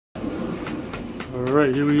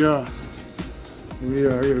Alright, here we are. Here we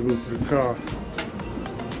are. I gotta go to the car.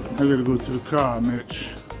 I gotta go to the car, Mitch.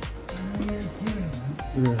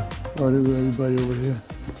 Yeah. Oh, there's everybody over here.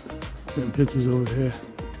 Getting pictures over here.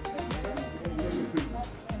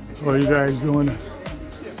 What are you guys doing?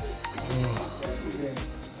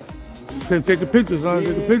 Said take the pictures, huh?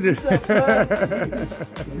 Take the pictures.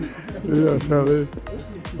 Yeah, fellas.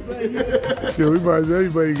 Sure, we might as well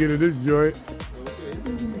everybody get in this joint.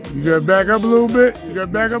 You gotta back up a little bit? You gotta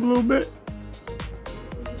back up a little bit?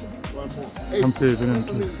 I'm taping them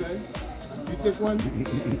too. You take one?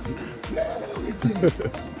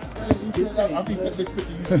 I'll be taking this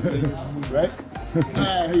picture you take, right?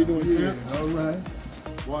 Hi, how you doing, champ? All right.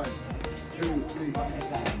 1, 2, 3.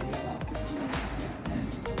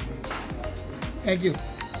 Thank you.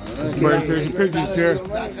 Everybody taking pictures here.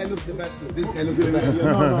 That guy looks the best. This guy looks the best.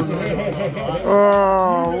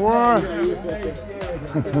 Oh, what?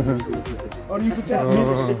 Oh, you forgot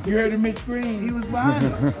Mitch. You heard of Mitch Green? He was behind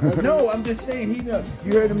us. No, I'm just saying, you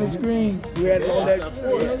heard of Mitch Green? We had all that.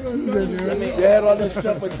 They had all that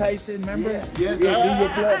stuff with Tyson, remember? Yes,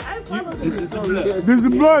 This is the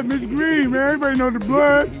blood, Mitch Green, man. Everybody know the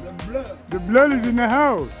blood. The blood is in the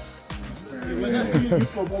house. You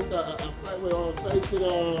promote a fight with Tyson,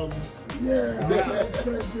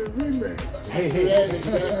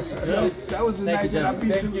 That was the night that I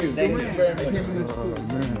beat him. Thank you very much.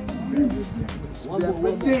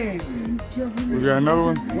 We got another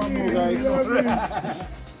one? One more, guys.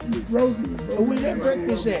 Oh, where that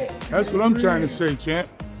breakfast at? That's what I'm trying to say, champ.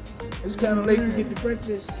 It's kind of late to get the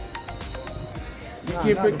breakfast. You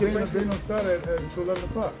can't break the breakfast. They don't start until 11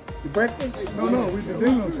 o'clock. The breakfast? No, the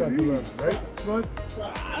thing don't start till 11, right? But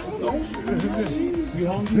I don't know. You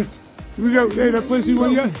hungry? we got, hey, that place you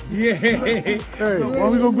went yet? Yeah. Hey, why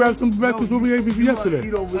don't we go grab some breakfast what we ate before yesterday? I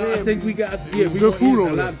think we got, we good food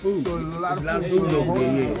over a there. lot of food. So there's a lot of food over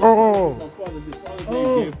there, yeah. Oh.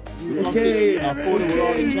 Okay.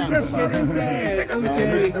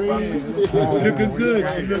 Looking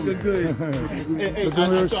good. Looking good. Hey, I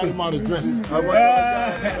thought him out of dress. All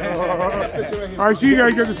right, so you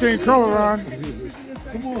guys got the same color on.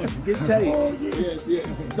 Come on, get tight. Yes.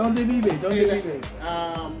 Don't leave it. Don't leave it.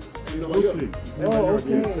 Oh,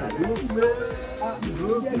 okay. I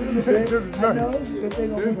know that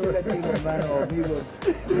thing gonna be that thing on my off. Yeah.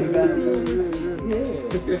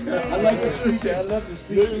 I like the street. I love the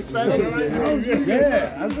street.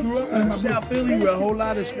 Yeah, I grew up in South Philly with a whole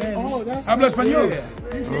lot of Spanish. Oh, that's Habla español.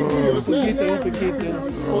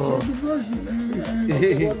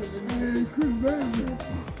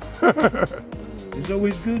 It's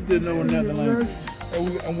always good to know another language.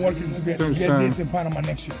 I'm working to get this in Panama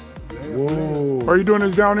next year. Whoa. Are you doing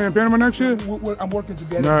this down there in Panama next year? I'm working to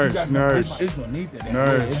get nice, it. Nice. It's gonna need that.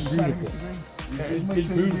 Nice. It's beautiful. It's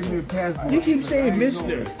beautiful. You keep saying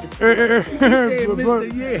Mister.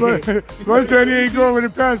 But said he ain't going with a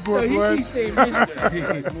passport, boy. boy. He keeps saying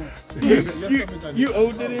Mister. You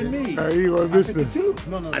older than me. He was Mister.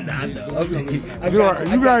 No. I know.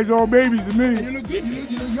 You guys all babies to me. You look good.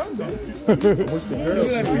 You look young though. What's the girl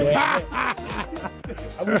say that?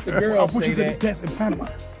 I wish the girl I'll put you to the test in Panama.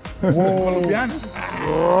 Whoa. Colombiana.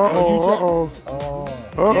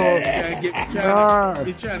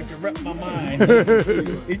 He's trying to corrupt my mind.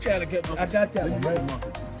 He's trying to get. I got that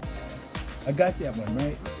one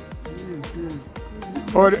right.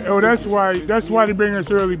 Oh, that's why they bring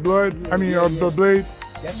us early blood. I mean, the blade.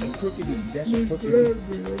 That's a crooked.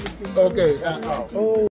 Okay.